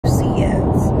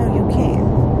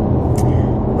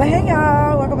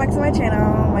back to my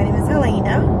channel. My name is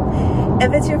Helena.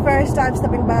 If it's your first time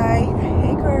stepping by,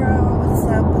 hey girl, what's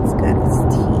up, what's good, what's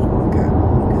tea,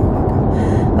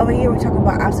 welcome. Over here we talk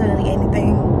about absolutely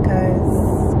anything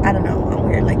because I don't know, I'm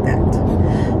weird like that.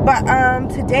 But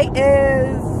today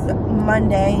is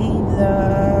Monday,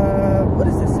 what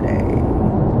is this today?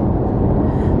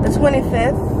 The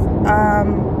 25th.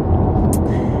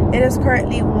 It is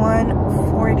currently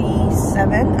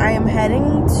 1:47. I am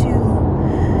heading to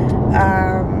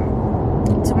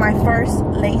my first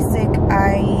Lasik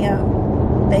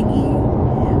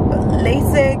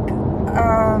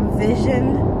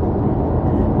vision.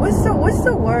 What's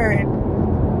the word?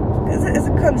 Is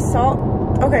it consult?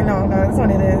 Okay, no, that's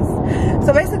what it is.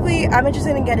 So basically, I'm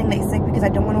interested in getting Lasik because I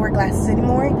don't want to wear glasses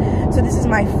anymore. So this is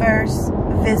my first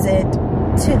visit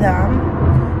to them,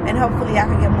 and hopefully I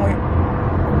can get more.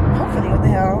 Hopefully, what the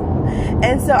hell?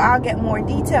 And so I'll get more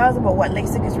details about what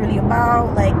Lasik is really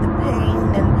about, like the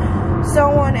pain and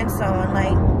so on and so on.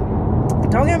 Like,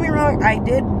 don't get me wrong, I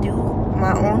did do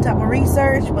my own type of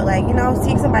research, but like, you know,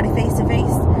 seeing somebody face to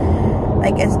face,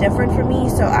 like, it's different for me.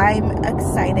 So I'm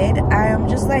excited. I'm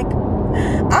just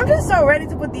so ready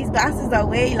to put these glasses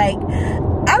away. Like,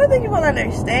 I don't think people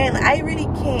understand. I really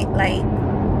can't, like,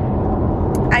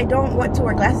 I don't want to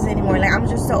wear glasses anymore. Like, I'm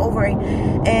just so over it.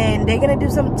 And they're gonna do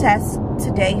some tests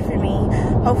today for me.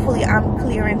 Hopefully I'm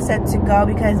clear and set to go,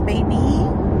 because baby,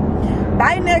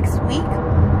 by next week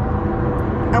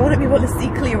I want to be able to see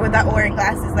clear without wearing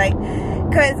glasses. Like,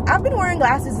 because I've been wearing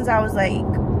glasses since I was like,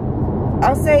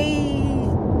 I'll say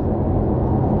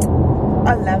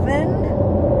 11.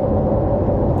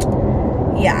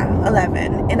 Yeah,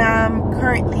 11. And I'm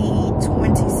currently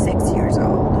 26 years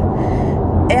old.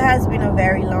 It has been a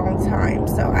very long time,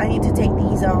 so I need to take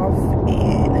these off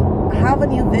and have a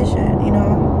new vision, you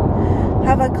know,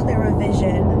 have a clearer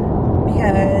vision,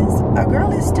 because a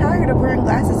girl is tired of wearing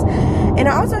glasses. And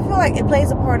I also feel like it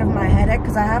plays a part of my headache,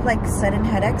 because I have like sudden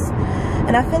headaches,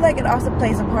 and I feel like it also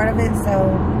plays a part of it.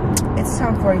 So it's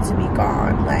time for it to be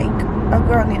gone. Like, a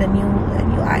girl need a new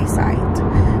eyesight.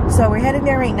 So we're heading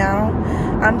there right now.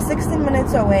 I'm 16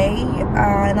 minutes away,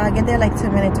 and I'll get there like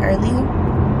 10 minutes early.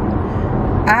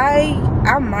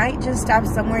 I might just stop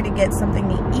somewhere to get something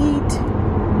to eat,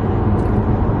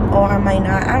 or I might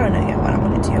not. I don't know yet what I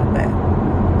want to do, but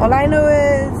all I know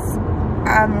is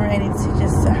I'm ready to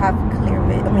just have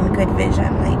good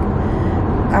vision. Like,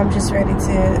 I'm just ready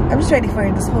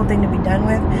for this whole thing to be done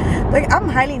with. Like, I'm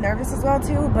highly nervous as well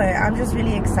too, but I'm just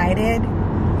really excited.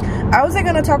 I wasn't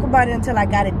gonna talk about it until I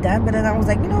got it done, but then I was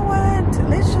like, you know what?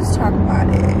 Let's just talk about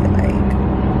it. Like,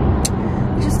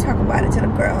 just talk about it to the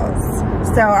girls.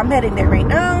 So I'm heading there right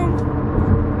now.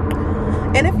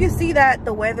 And if you see that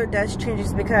the weather does change,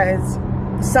 it's because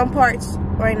some parts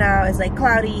right now is like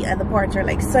cloudy, other parts are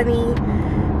like sunny.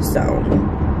 So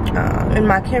and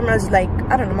my camera's like,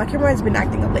 I don't know, my camera has been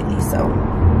acting up lately, so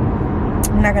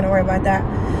I'm not gonna worry about that.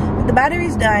 But the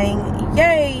battery's dying,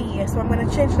 yay! So I'm gonna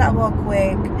change that real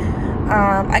quick.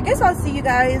 I guess I'll see you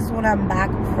guys when I'm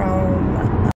back from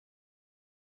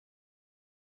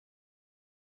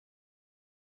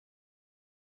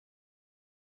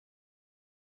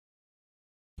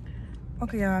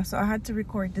okay, y'all, so I have to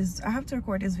record this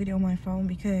video on my phone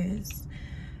because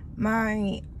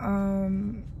my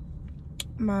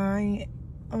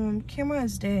camera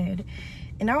is dead.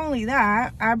 And not only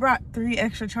that, I brought 3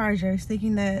 extra chargers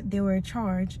thinking that they were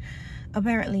charged.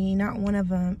 Apparently not one of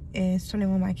them is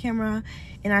turning on my camera,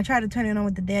 and I tried to turn it on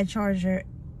with the dead charger.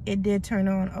 It did turn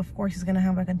on. Of course, it's gonna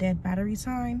have like a dead battery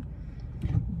sign,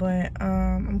 but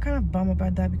I'm kind of bummed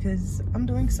about that because I'm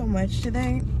doing so much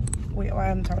today. Wait, why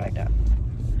am I talking like that?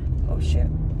 Oh shit,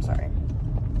 sorry.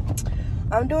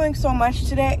 I'm doing so much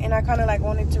today, and I kind of like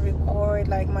wanted to record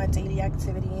like my daily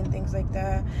activity and things like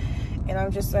that. And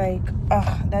I'm just like,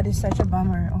 ugh, that is such a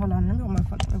bummer. Hold on, let me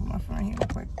put my phone right here real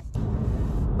quick.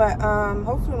 But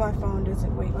hopefully my phone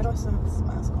doesn't. Wait, what else is this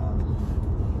mask on?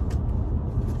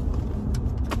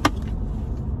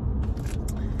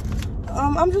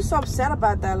 I'm just so upset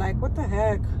about that. Like, what the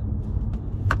heck?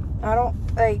 I don't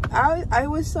like, I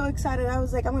was so excited. I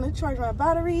was like, I'm gonna charge my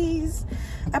batteries.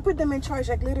 I put them in charge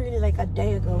like literally like a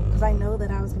day ago, because I know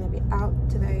that I was gonna be out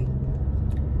today,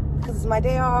 because it's my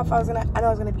day off. I know I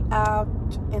was gonna be out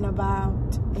and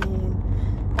about, and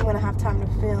I'm gonna have time to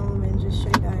film and just show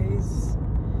you guys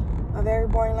a very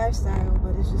boring lifestyle.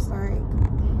 But it's just like,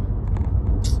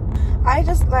 I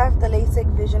just left the Lasik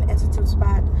Vision Institute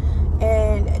spot,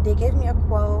 and they gave me a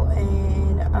quote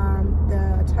and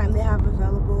the time they have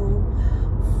available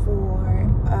for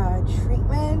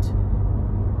treatment.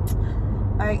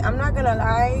 Like, I'm not gonna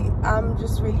lie, I'm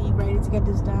just really ready to get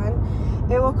this done.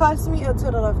 It will cost me a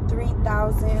total of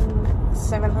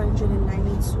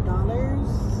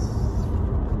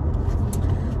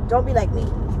 $3,792. Don't be like me.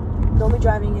 Don't be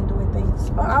driving and doing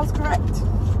things. Oh, I was correct.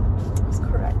 I was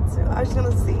correct. So I was just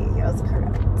gonna see. I was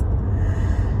correct.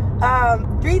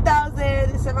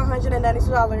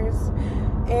 $3,792,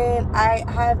 and I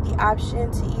have the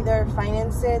option to either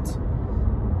finance it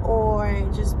or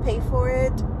just pay for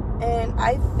it. And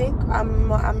I think I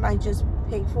might just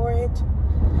pay for it.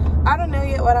 I don't know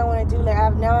yet what I want to do. Like,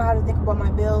 I've now had to think about my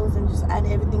bills and just add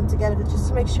everything together to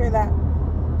just make sure that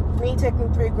me taking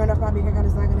 $3 grand off my bank account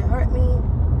is not gonna hurt me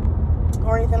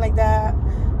or anything like that.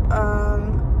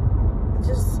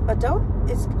 Just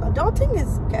adulting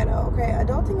is ghetto, okay?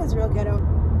 Adulting is real ghetto.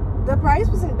 The price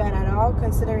wasn't bad at all,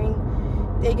 considering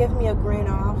they gave me $1 grand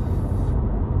off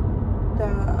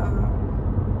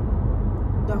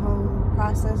the whole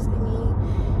process thingy,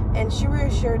 and she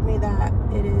reassured me that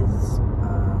it is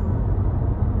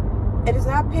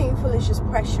not painful, it's just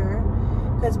pressure,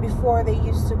 because before they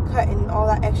used to cut in all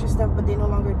that extra stuff, but they no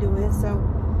longer do it, so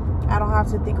I don't have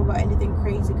to think about anything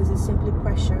crazy because it's simply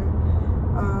pressure.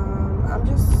 I'm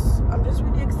just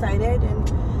really excited, and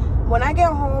when I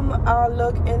get home, I'll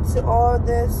look into all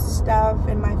this stuff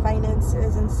and my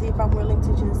finances and see if I'm willing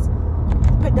to just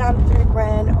put down $3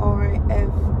 grand, or if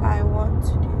I want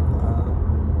to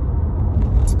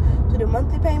do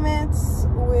monthly payments,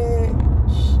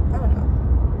 which I don't know.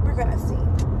 We're gonna see.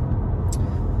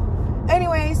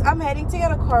 Anyways, I'm heading to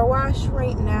get a car wash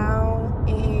right now,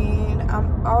 and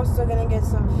I'm also gonna get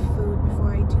some food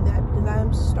before I do that because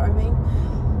I'm starving.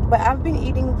 But I've been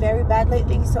eating very bad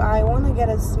lately, so I want to get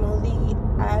a smoothie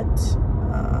at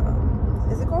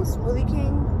is it called Smoothie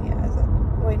King? Yeah,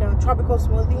 wait, no, Tropical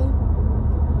Smoothie.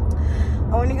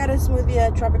 I want to get a smoothie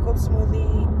at Tropical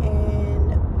Smoothie,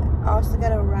 and I also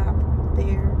get a wrap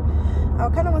there. I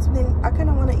kind of want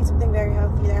to eat something very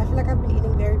healthy there. I feel like I've been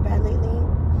eating very bad lately.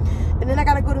 And then I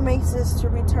gotta go to Macy's to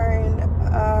return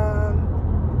a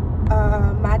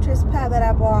mattress pad that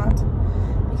I bought,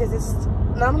 because it's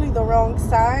not only the wrong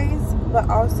size, but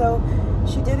also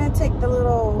she didn't take the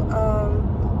little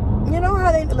you know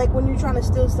how they, like when you're trying to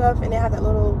steal stuff and they have that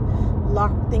little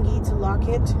lock thingy to lock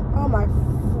it. Oh my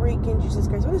freaking Jesus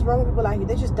Christ, what is wrong with people out here?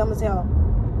 They're just dumb as hell.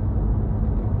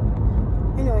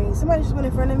 Anyway, somebody just went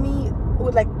in front of me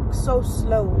with, like, so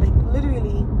slow, like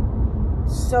literally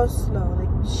so slow. Like,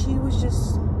 she was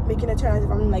just making a turn as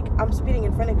if I'm speeding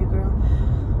in front of you, girl.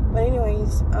 But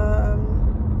anyways,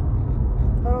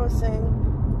 what I was saying,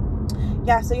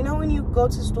 yeah, so you know when you go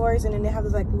to stores and then they have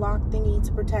this like lock thingy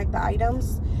to protect the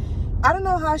items, I don't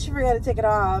know how she forgot to take it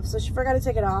off. So she forgot to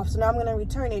take it off, so now I'm gonna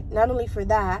return it, not only for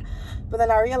that, but then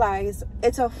I realized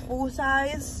it's a full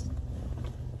size,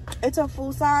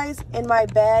 and my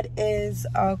bed is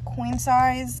a queen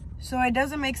size, so it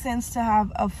doesn't make sense to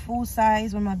have a full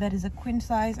size when my bed is a queen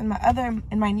size, and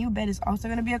my new bed is also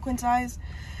going to be a queen size.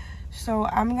 So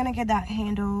I'm gonna get that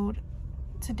handled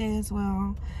today as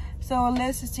well. So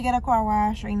Liz is to get a car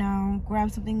wash right now,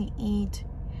 grab something to eat,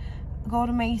 go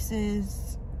to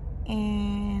Macy's,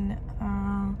 and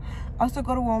also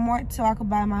go to Walmart so I could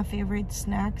buy my favorite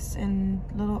snacks and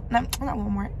not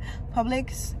Walmart,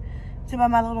 Publix, to buy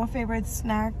my little favorite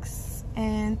snacks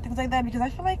and things like that, because I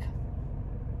feel like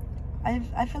I'm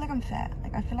fat.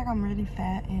 Like, I feel like I'm really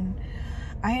fat, and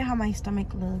I hate how my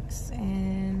stomach looks,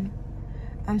 and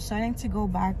I'm starting to go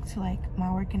back to like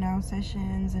my working out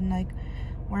sessions and like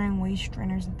wearing waist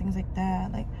trainers and things like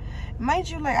that. Like, mind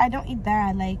you, like, I don't eat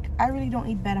bad. Like, I really don't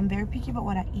eat bad. I'm very picky about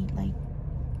what I eat. Like,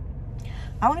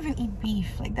 I don't even eat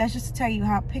beef. Like, that's just to tell you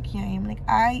how picky I am. Like,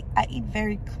 I eat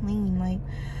very clean. Like,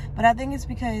 but I think it's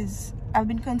because I've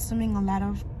been consuming a lot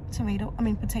of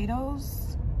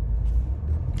potatoes.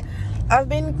 I've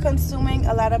been consuming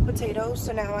a lot of potatoes,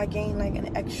 so now I gain like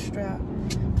an extra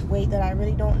weight that I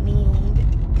really don't need,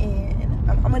 and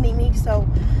I'm anemic, so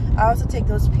I also take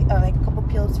those like a couple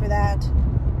pills for that.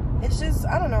 It's just,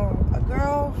 I don't know, a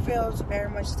girl feels very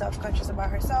much self-conscious about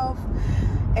herself,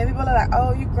 and people are like,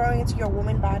 oh, you're growing into your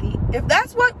woman body. If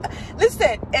that's what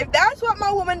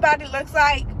my woman body looks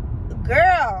like,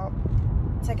 girl,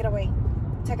 take it away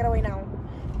now,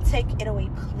 take it away,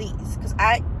 please, because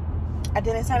I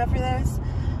didn't sign up for this.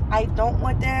 I don't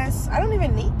want this. I don't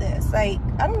even need this. Like,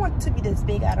 I don't want to be this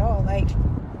big at all. Like,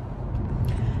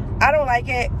 I don't like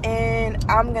it, and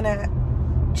I'm gonna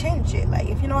change it. Like,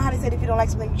 if you know how to say it, if you don't like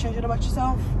something, you change it about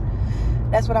yourself.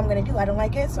 That's what I'm gonna do. I don't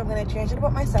like it, so I'm gonna change it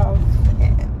about myself,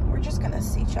 and we're just gonna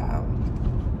see, child.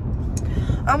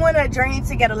 I'm on a journey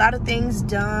to get a lot of things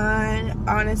done.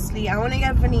 Honestly, I want to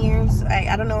get veneers.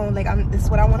 I don't know, like this is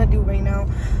what I want to do right now.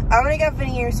 I want to get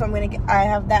veneers, so I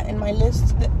have that in my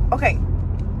list. Okay,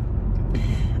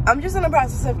 I'm just in the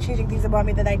process of changing things about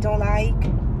me that I don't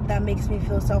like, that makes me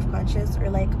feel self-conscious or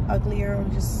like uglier or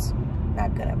just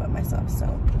not good about myself. So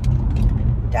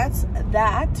that's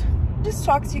that. Just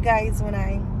talk to you guys when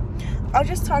I'll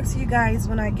just talk to you guys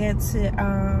when I get to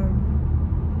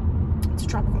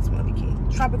tropical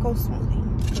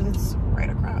smoothie, because it's right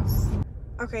across.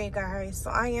 Okay guys, so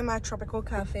I am at Tropical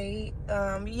Cafe.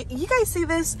 You guys see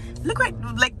this? Look, right,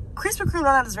 like Krispy Kreme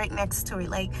donut is right next to it.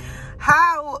 Like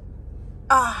how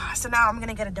so now I'm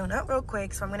gonna get a donut real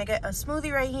quick. So I'm gonna get a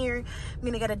smoothie right here, I'm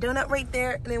gonna get a donut right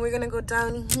there, and then we're gonna go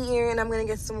down here and I'm gonna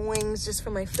get some wings just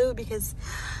for my food, because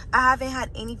I haven't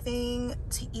had anything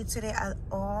to eat today at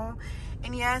all.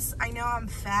 And yes, I know I'm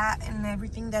fat and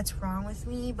everything that's wrong with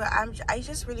me, but I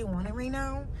just really want it right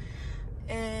now,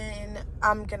 and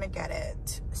I'm gonna get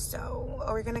it. So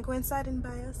we're gonna go inside and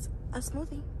buy us a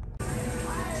smoothie.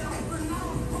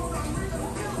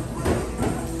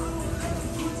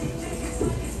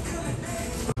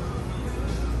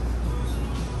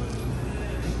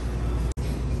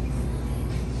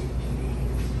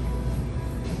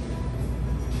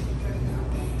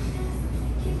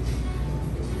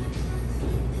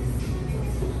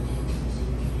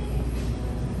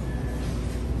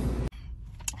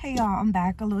 Hey y'all, I'm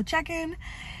back. A little check-in.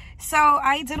 So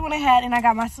I did went ahead and I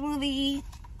got my smoothie.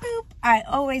 Boop. I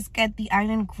always get the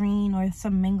island green or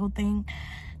some mango thing.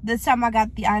 This time I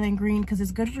got the island green because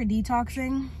it's good for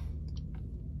detoxing.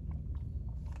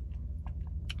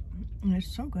 And it's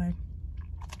so good.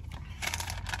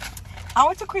 I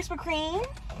went to Krispy Kreme.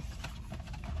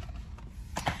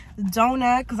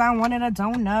 Donut, because I wanted a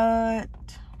donut.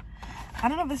 I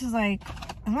don't know if this is like,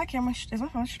 is my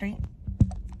phone straight?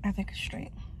 I think it's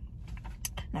straight.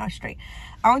 No, it's straight.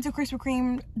 I went to Krispy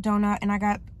Kreme donut and I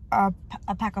got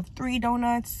a pack of 3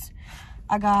 donuts.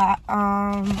 I got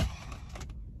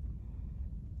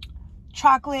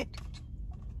chocolate.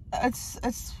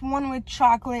 It's one with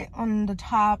chocolate on the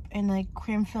top and like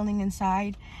cream filling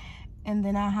inside. And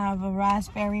then I have a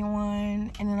raspberry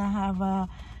one, and then I have a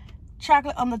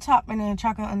chocolate on the top and then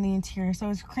chocolate on the interior. So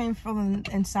it's cream filling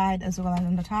inside as well as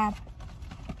on the top.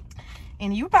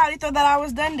 And you probably thought that I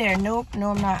was done there. Nope, no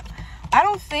I'm not. I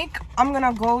don't think I'm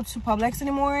gonna go to Publix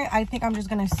anymore. I think I'm just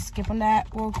gonna skip on that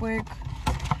real quick.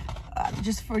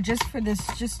 Just for for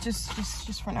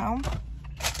now.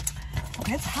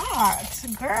 It's hot,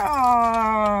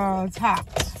 girl. It's hot.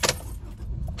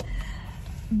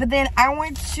 But then I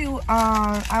went to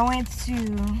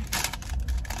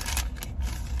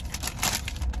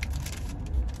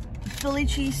Philly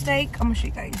cheesesteak. I'm gonna show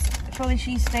you guys. Philly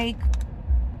cheesesteak.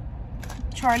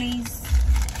 Charlie's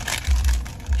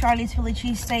Philly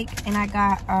cheesesteak, and I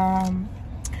got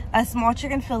a small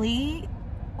chicken Philly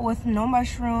with no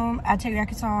mushroom,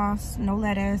 teriyaki sauce, no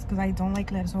lettuce because I don't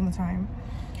like lettuce all the time.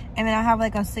 And then I have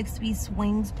like a 6-piece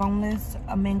wings, boneless,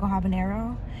 a mango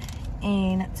habanero,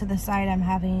 and to the side I'm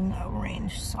having a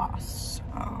ranch sauce.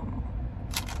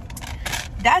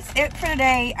 That's it for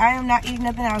today. I am not eating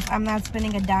nothing else. I'm not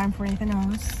spending a dime for anything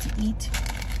else to eat.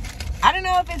 I don't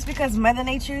know if it's because Mother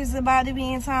Nature is about to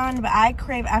be in town, but I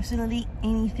crave absolutely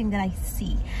anything that I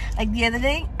see. Like the other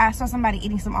day, I saw somebody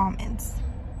eating some almonds.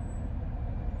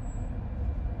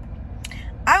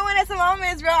 I wanted some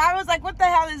almonds, bro. I was like, what the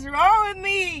hell is wrong with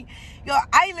me? Yo,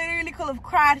 I literally could have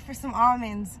cried for some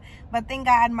almonds. But thank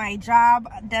God my job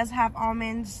does have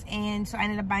almonds, and so I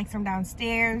ended up buying some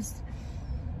downstairs.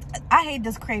 I hate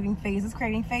this craving phase. This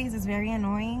craving phase is very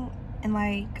annoying, and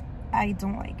like, I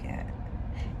don't like it.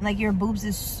 Like your boobs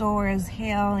is sore as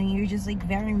hell and you're just like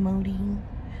very moody.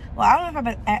 Well, I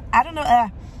don't know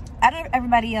if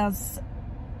everybody else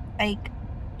like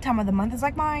time of the month is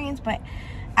like mine, but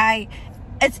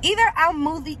it's either I'm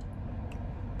moody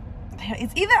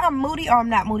or I'm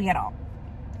not moody at all.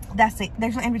 That's it.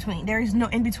 There's no in between. There is no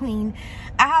in between.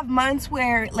 I have months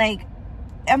where like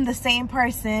I'm the same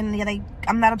person, like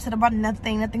I'm not upset about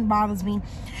nothing bothers me,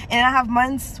 and I have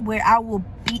months where I will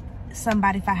beat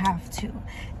somebody if I have to.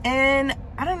 And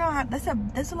I don't know how that's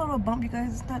a little bump, you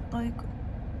guys. It's not like,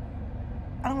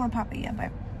 I don't want to pop it yet,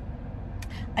 but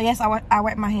I guess I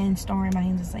wipe my hands. Don't worry, my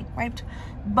hands is like wiped.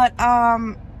 But I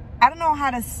don't know how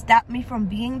to stop me from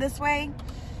being this way,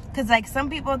 because like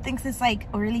some people thinks it's like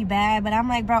really bad, but I'm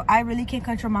like, bro, I really can't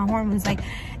control my hormones. Like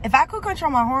if I could control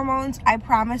my hormones, I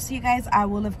promise you guys I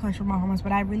will have controlled my hormones,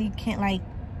 but I really can't. Like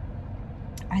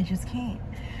I just can't.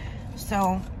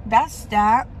 So that's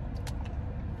that.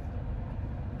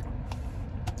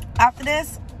 After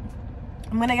this,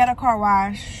 I'm gonna get a car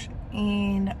wash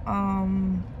and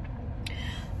I'm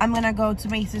gonna go to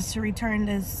Macy's to return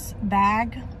this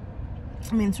bag.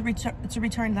 I mean, to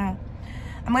return the.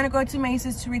 I'm gonna go to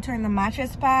Macy's to return the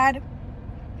mattress pad,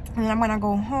 and then I'm gonna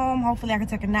go home. Hopefully, I can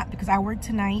take a nap because I work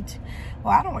tonight.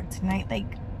 Well, I don't work tonight. Like,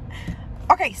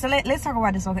 okay, so let's talk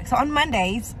about this. Okay, so on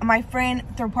Mondays, my friend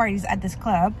throw parties at this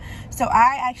club. So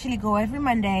I actually go every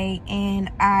Monday, and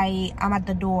I'm at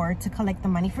the door to collect the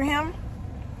money for him.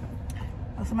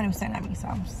 Oh, somebody was staring at me, so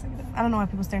I'm just, I don't know why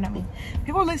people staring at me.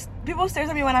 People stare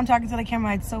at me when I'm talking to the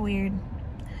camera. It's so weird.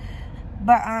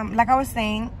 But like I was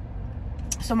saying,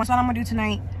 so that's what I'm gonna do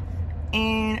tonight,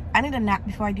 and I need a nap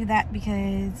before I do that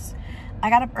because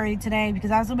I got up early today because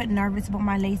I was a little bit nervous about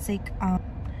my Lasik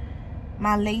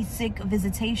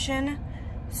visitation.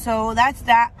 So that's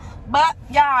that. But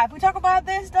yeah, if we talk about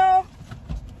this though,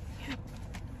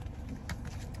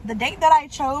 the date that I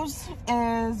chose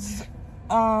is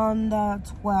on the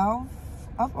 12th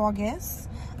of August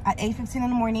at 8:15 in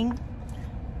the morning.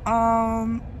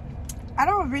 I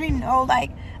don't really know,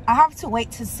 like, I have to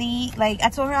wait to see. Like, I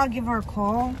told her I'll give her a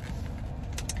call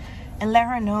and let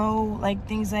her know, like,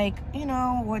 things like, you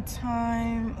know, what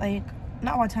time, like,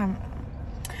 not what time.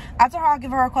 I told her I'll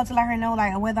give her a call to let her know,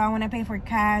 like, whether I want to pay for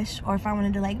cash or if I want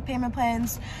to do, like, payment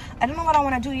plans. I don't know what I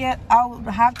want to do yet. I'll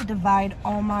have to divide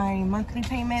all my monthly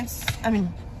payments. I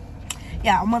mean,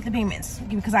 yeah, monthly payments,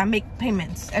 because I make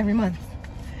payments every month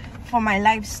for my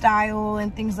lifestyle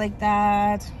and things like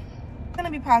that. I'm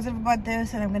gonna be positive about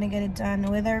this, and I'm gonna get it done,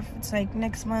 whether it's like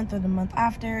next month or the month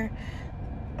after.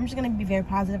 I'm just gonna be very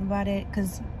positive about it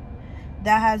because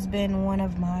that has been one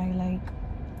of my, like,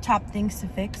 top things to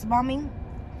fix about me,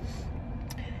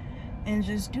 and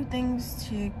just do things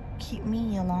to keep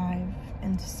me alive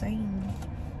and sane.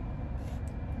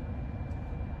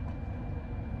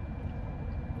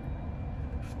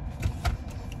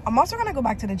 I'm also gonna go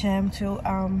back to the gym too.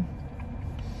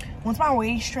 Once my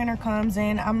waist trainer comes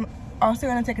in, I'm also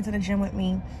gonna take it to the gym with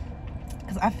me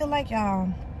because I feel like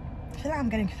I'm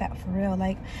getting fat for real.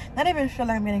 Like, not even feel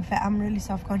like I'm getting fat, I'm really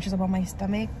self-conscious about my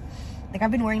stomach. Like, I've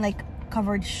been wearing, like,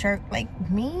 covered shirt, like,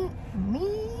 me,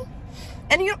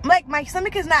 and you, like, my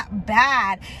stomach is not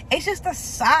bad, it's just the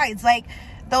sides, like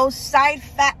those side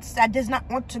fats that does not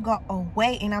want to go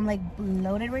away, and I'm, like,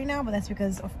 bloated right now. But that's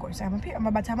because, of course, I'm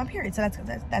about to have my period, so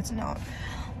that's known.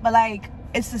 But, like,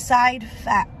 it's the side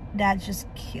fat that just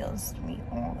kills me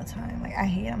all the time. Like, I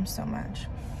hate them so much.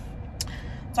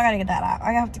 So I gotta get that out.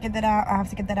 I have to get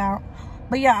that out.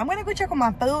 But yeah, I'm gonna go check on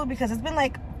my food because it's been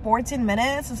like 14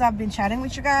 minutes since I've been chatting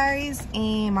with you guys,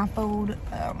 and my food,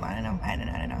 I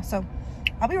don't know. So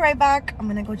I'll be right back. I'm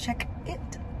gonna go check it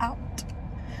out.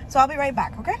 So I'll be right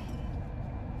back, okay?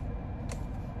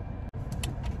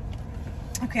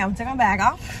 Okay, I'm taking my bag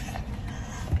off.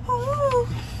 Ooh.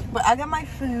 But I got my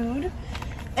food.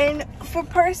 And for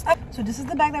purse, so this is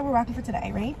the bag that we're rocking for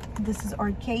today, right? This is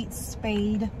our Kate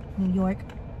Spade New York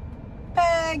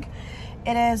bag.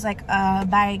 It is like a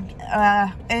bag,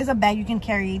 it is a bag you can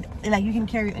carry, like you can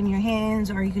carry it in your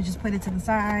hands, or you could just put it to the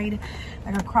side,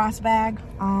 like a cross bag.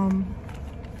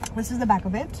 This is the back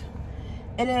of it.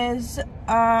 It is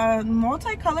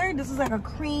multicolored. This is like a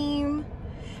cream,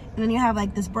 and then you have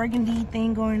like this burgundy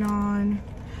thing going on.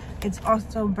 It's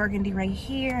also burgundy right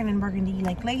here, and then burgundy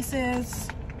like laces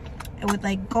with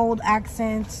like gold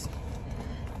accents.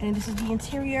 And this is the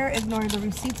interior. Ignore the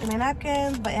receipts and the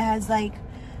napkins, but it has like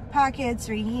pockets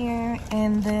right here,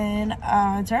 and then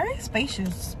it's very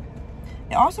spacious.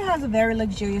 It also has a very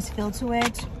luxurious feel to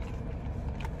it,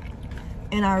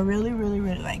 and I really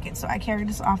like it. So I carry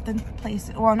this often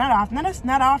places, well, not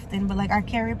often, but like I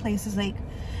carry places like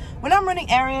when I'm running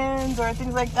errands or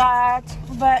things like that.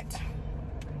 But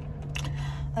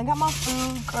I got my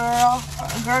food,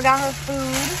 girl got her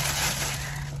food.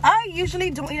 I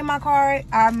usually don't eat in my car.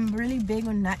 I'm really big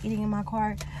on not eating in my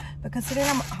car, because today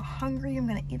I'm hungry. I'm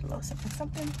gonna eat a little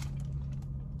something.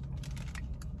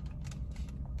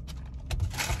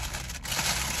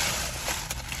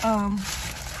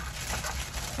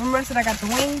 Remember I said I got the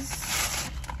wings.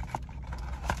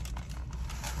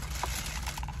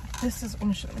 This is, let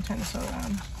me turn this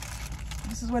around.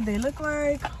 This is what they look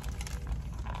like.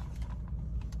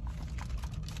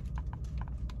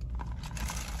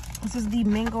 This is the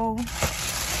mango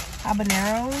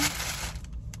habanero.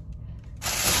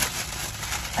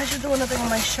 I should do another on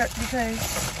my shirt because,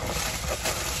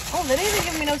 oh, they didn't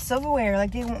even give me no silverware.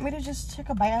 Like, they want me to just take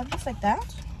a bite out of this like that?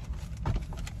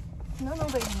 No,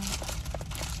 baby.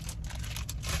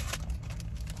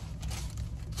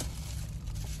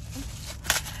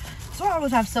 So I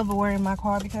always have silverware in my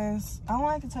car because I don't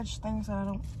like to touch things that I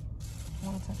don't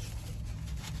want to touch.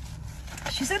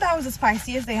 She said that was the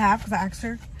spiciest they have because I asked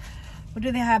her. What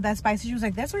do they have that's spicy? She was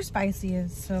like, that's where spicy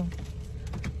is. So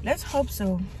let's hope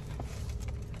so.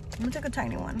 I'm gonna take a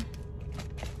tiny one.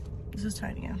 This is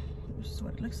tiny, yeah. This is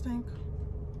what it looks like.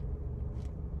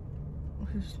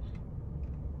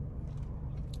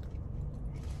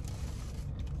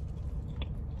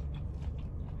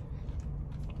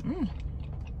 Mmm.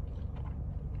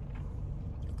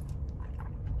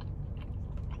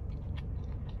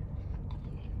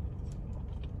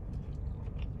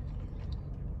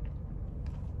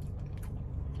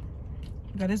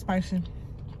 That is spicy.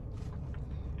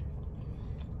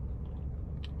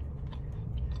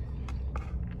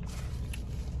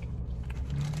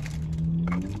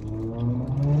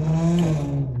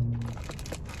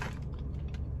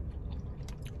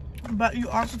 But you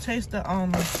also taste the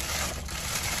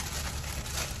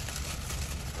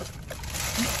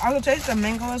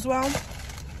mango as well.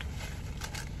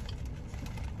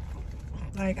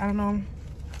 Like, I don't know.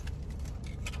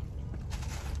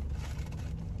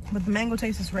 But the mango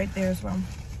taste is right there as well.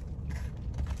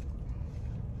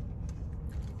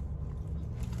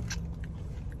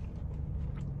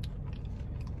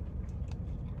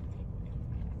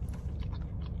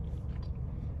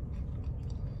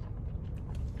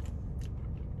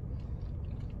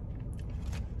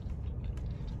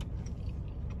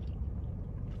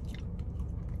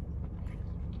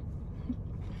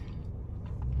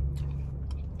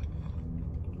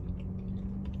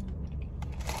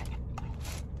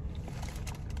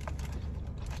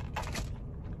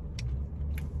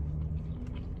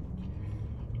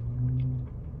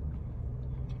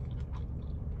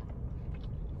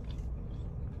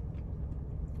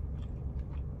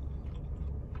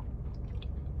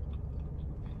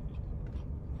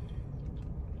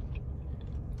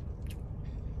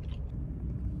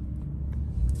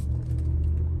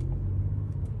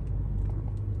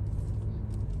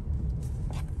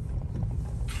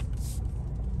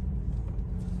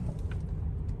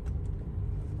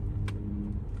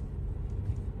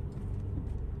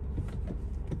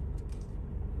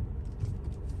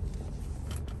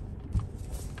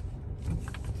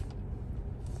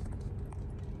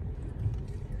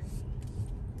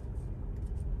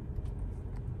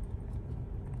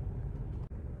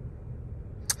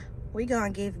 We gonna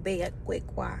give Bay a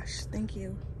quick wash. Thank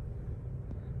you.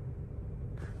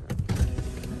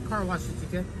 Car wash did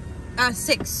you get?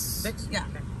 6. 6? Yeah.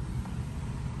 Okay.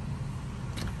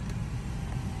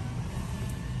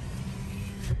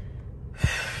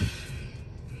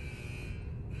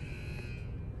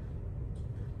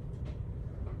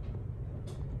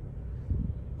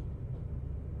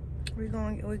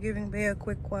 We're giving Bay a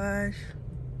quick wash.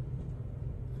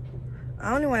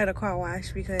 I only wanted a car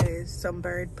wash because some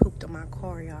bird pooped on my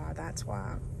car, y'all. That's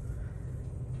why.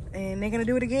 And they're gonna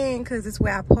do it again because it's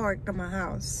where I parked on my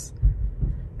house.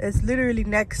 It's literally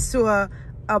next to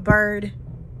a bird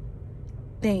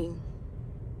thing.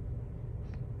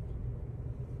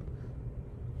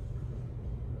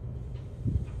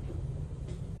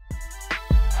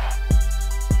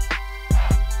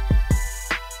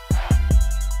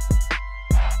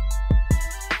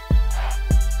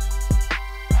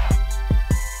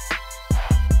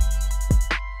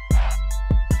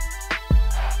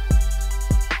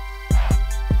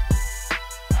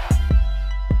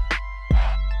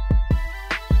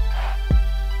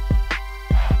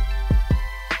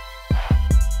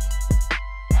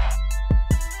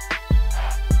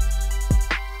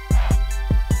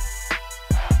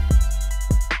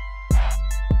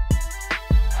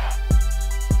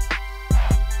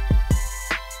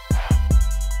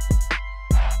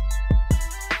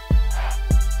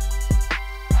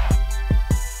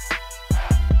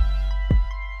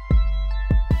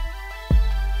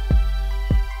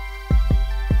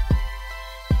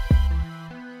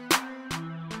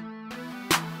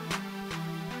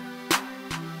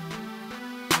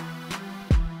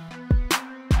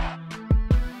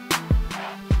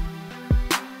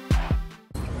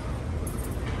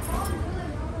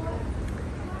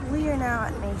 We are now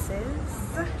at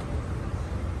Macy's,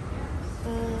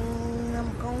 and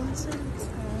I'm going to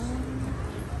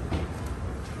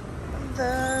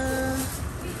the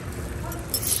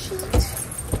sheet.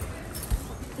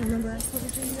 Remember I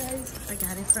told you guys I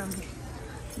got it from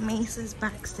Macy's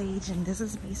Backstage, and this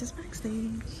is Macy's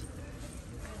Backstage.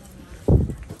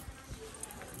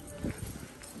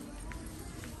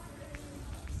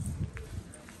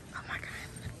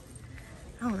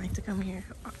 I don't like to come here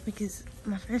because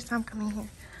my first time coming here,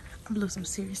 I blew some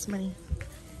serious money,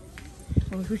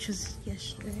 which was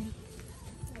yesterday.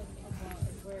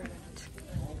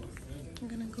 I'm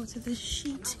gonna go to the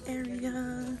sheet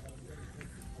area.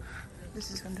 This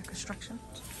is under construction.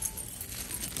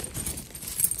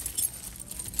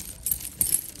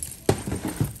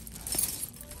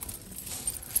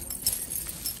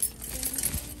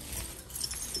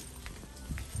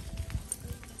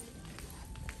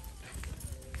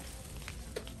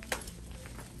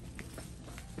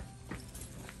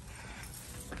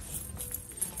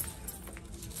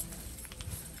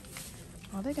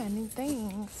 y'all. They got new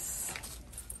things.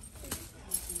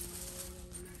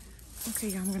 Okay,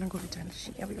 y'all, I'm gonna go return the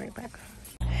sheet. I'll be right back.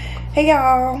 Hey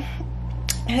y'all.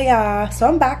 So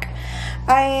I'm back.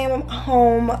 I am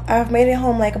home. I've made it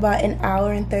home like about an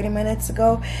hour and 30 minutes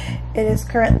ago. It is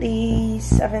currently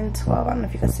 7:12. I don't know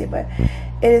if you can see, but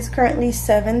it is currently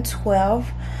 7:12.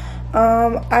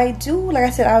 I do, like I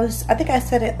said, I think I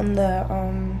said it on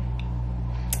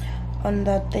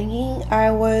the thingy.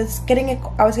 I was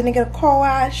gonna get a car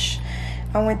wash.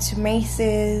 I went to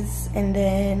Macy's, and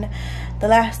then the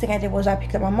last thing I did was I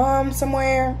picked up my mom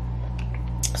somewhere.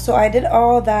 So I did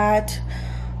all that.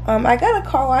 I got a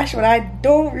car wash, but I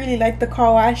don't really like the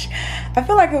car wash. I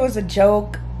feel like it was a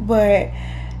joke, but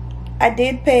I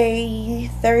did pay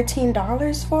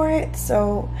 $13 for it,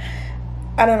 so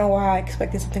I don't know why I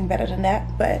expected something better than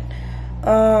that. But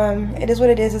it is what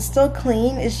it is. It's still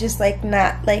clean. It's just like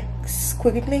not like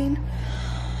squeaky clean.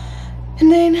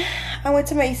 And then I went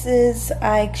to Macy's.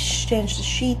 I exchanged the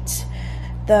sheet,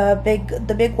 the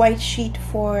big white sheet,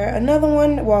 for another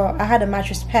one. Well, I had a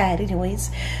mattress pad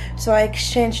anyways, so I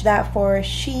exchanged that for a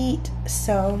sheet.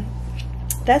 So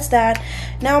that's that.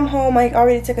 Now I'm home. I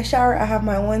already took a shower. I have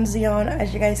my onesie on,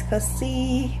 as you guys can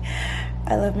see.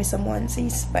 I love me some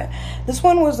onesies, but this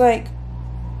one was like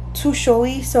too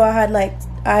showy, so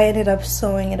I ended up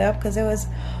sewing it up because it was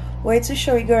way too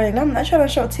showy, girl, and I'm not trying to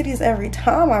show titties every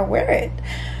time I wear it,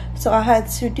 so I had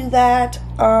to do that.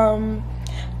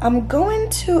 I'm going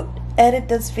to edit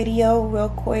this video real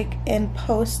quick and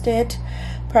post it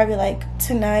probably like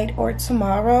tonight or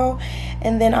tomorrow,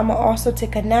 and then I'm gonna also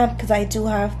take a nap because I do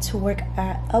have to work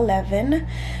at 11.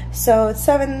 So it's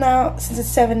 7 now. Since it's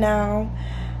 7 now,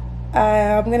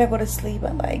 I'm gonna go to sleep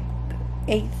at like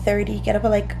 8:30, get up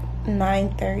at like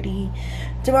 9:30,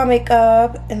 do my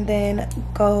makeup, and then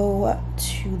go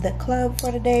to the club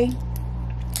for the day.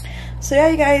 So yeah,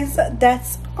 you guys,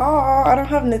 that's all. I don't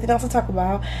have nothing else to talk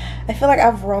about. I feel like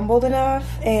I've rumbled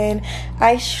enough, and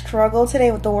I struggled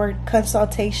today with the word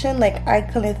consultation. Like, I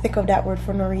couldn't think of that word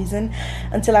for no reason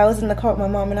until I was in the car with my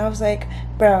mom, and I was like,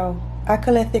 bro, I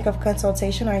couldn't think of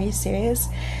consultation. Are you serious?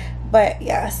 But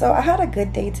yeah, so I had a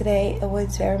good day today. It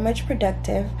was very much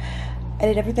productive. I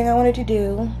did everything I wanted to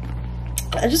do.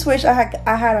 I just wish I had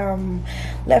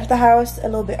left the house a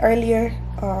little bit earlier,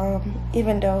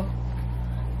 even though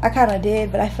I kind of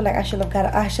did, but I feel like I should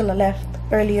have left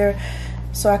earlier,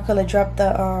 so I could have dropped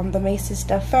the Macy's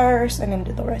stuff first and then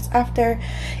do the rest after.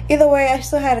 Either way, I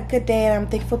still had a good day, and I'm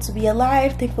thankful to be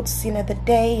alive, thankful to see another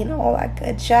day, and all that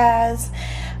good jazz.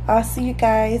 I'll see you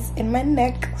guys in my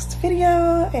next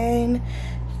video, and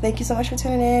thank you so much for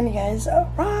tuning in. You guys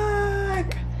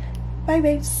rock. Bye,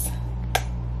 babes.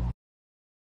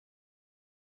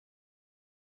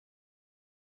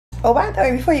 Oh, by the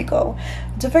way, before you go,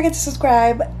 don't forget to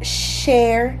subscribe,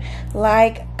 share,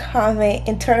 like, comment,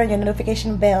 and turn on your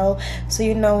notification bell so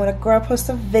you know when a girl posts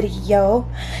a video.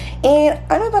 And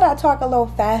I know that I talk a little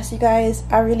fast, you guys.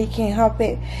 I really can't help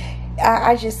it.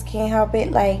 I just can't help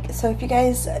it. Like, so if you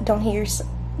guys don't hear,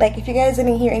 like, if you guys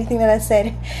didn't hear anything that I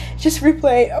said, just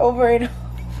replay it over and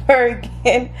over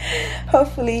again.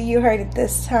 Hopefully you heard it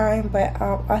this time. But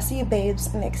I'll see you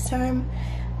babes next time.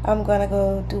 I'm gonna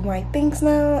go do my things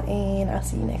now, and I'll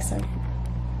see you next time.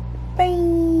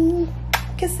 Bye.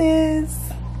 Kisses.